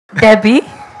Debbie,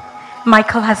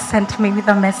 Michael has sent me with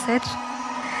a message.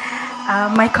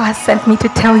 Michael has sent me to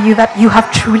tell you that you have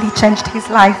truly changed his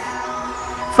life.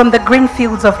 From the green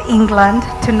fields of England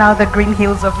to now the green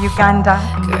hills of Uganda.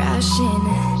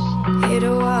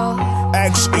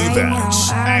 X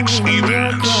Events.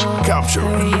 Capture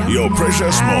your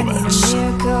precious moments.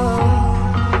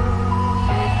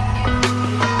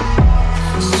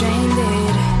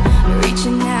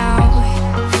 Reaching out,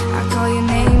 I call your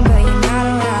name, but you're not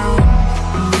around.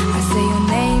 I say your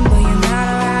name, but you're not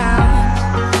around.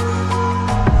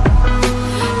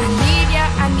 I need ya,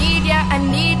 I need ya, I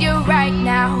need you right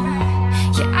now.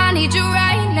 Yeah, I need you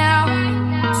right now.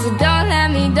 So don't let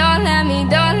me, don't let me,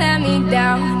 don't let me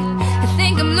down. I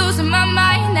think I'm losing my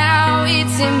mind now.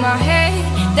 It's in my head,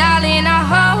 darling, I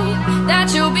hope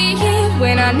that you'll be here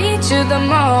when I need you the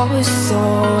most. So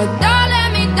don't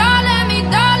let me, don't let me,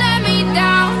 don't let me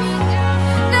down.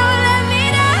 Don't let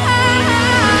me down.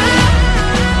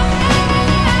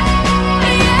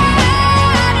 Yeah,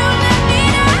 don't let me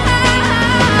down.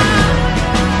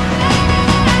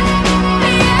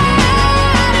 Yeah,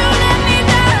 don't let me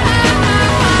down.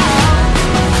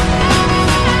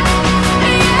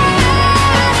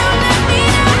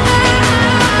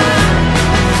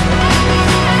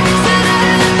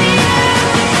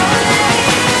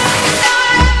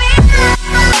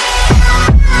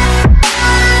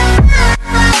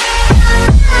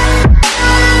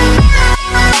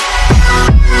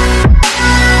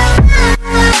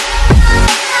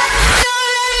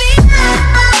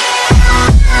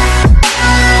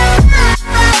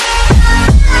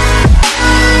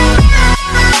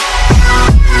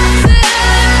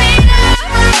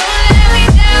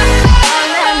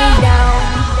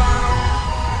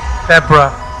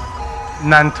 Deborah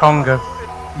Nantonga,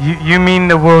 you mean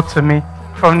the world to me.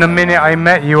 From the minute I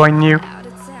met you, I knew,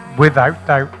 without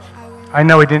doubt. I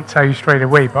know I didn't tell you straight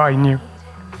away, but I knew.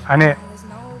 And it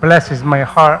blesses my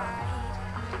heart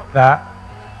that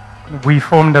we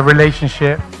formed a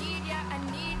relationship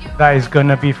that is going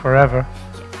to be forever.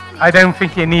 I don't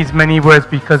think it needs many words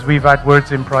because we've had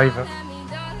words in private.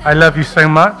 I love you so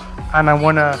much, and I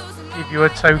want to give you a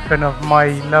token of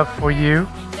my love for you,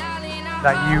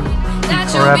 that you keep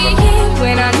forever.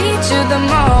 When I need you the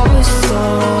most, so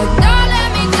don't let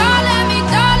me, don't let me,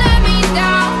 don't let me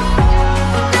down.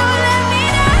 Don't let me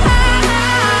down.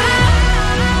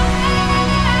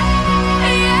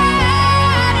 Yeah,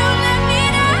 don't let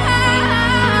me down.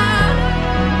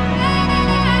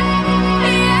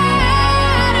 Yeah,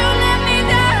 don't let me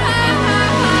down.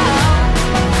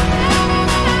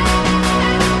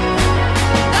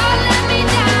 Don't let me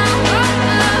down.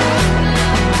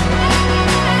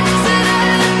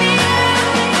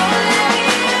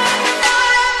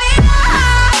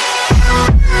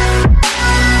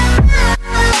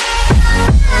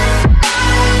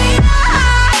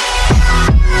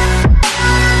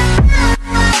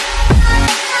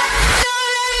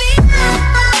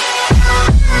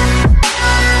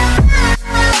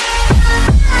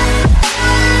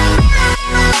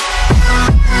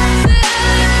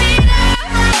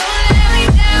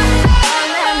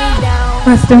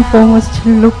 First and foremost,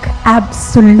 you look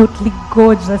absolutely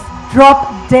gorgeous.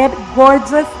 Drop dead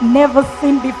gorgeous, never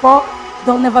seen before.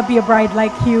 There'll never be a bride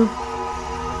like you.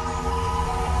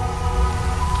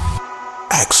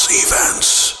 X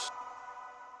Events.